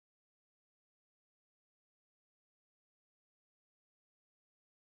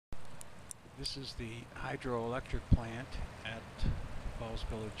This is the hydroelectric plant at Falls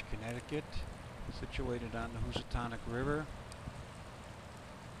Village, Connecticut, situated on the Housatonic River.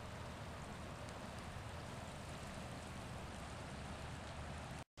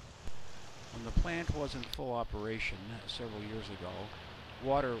 When the plant was in full operation several years ago,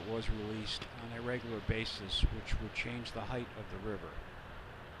 water was released on a regular basis, which would change the height of the river.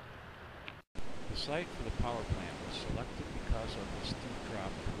 The site for the power plant was selected because of the steep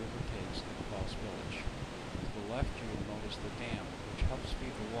drop the river takes at Falls Village. To the left you will notice the dam, which helps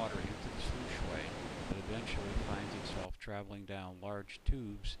feed the water into the sluiceway that eventually finds itself traveling down large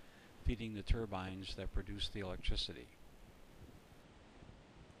tubes feeding the turbines that produce the electricity.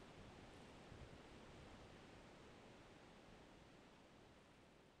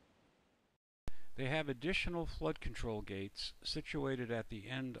 They have additional flood control gates situated at the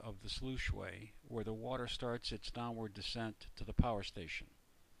end of the sluiceway where the water starts its downward descent to the power station.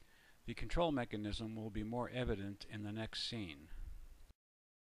 The control mechanism will be more evident in the next scene.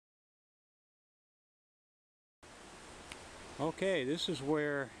 Okay, this is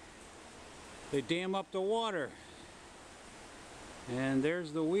where they dam up the water. And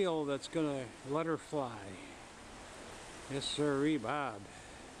there's the wheel that's going to let her fly. Yes, sirree, Bob.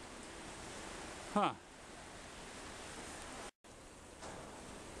 Huh.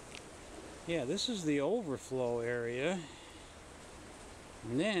 Yeah, this is the overflow area.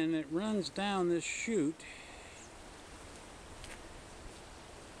 And then it runs down this chute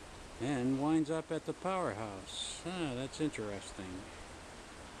and winds up at the powerhouse. Ah, that's interesting.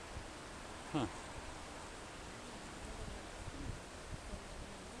 Huh.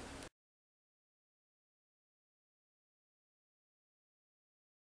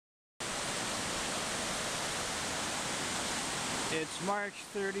 It's March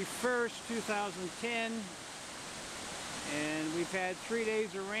 31st, 2010, and we've had 3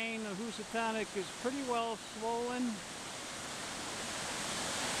 days of rain. The Housatonic is pretty well swollen.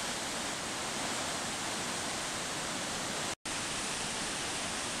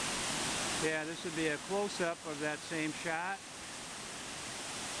 Yeah, this would be a close-up of that same shot.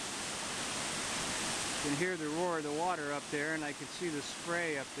 You can hear the roar of the water up there, and I can see the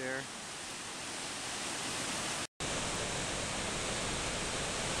spray up there.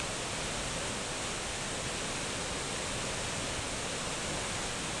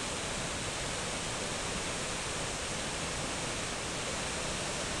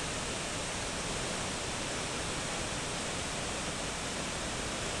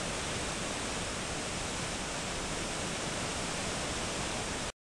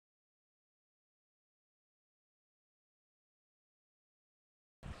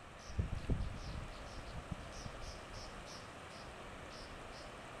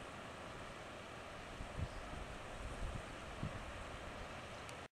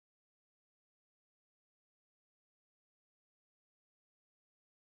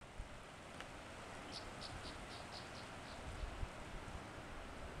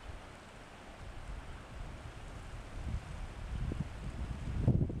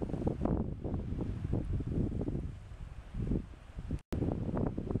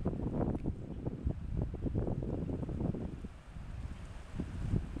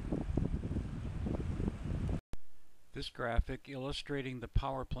 This graphic illustrating the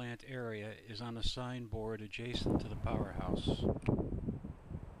power plant area is on a signboard adjacent to the powerhouse.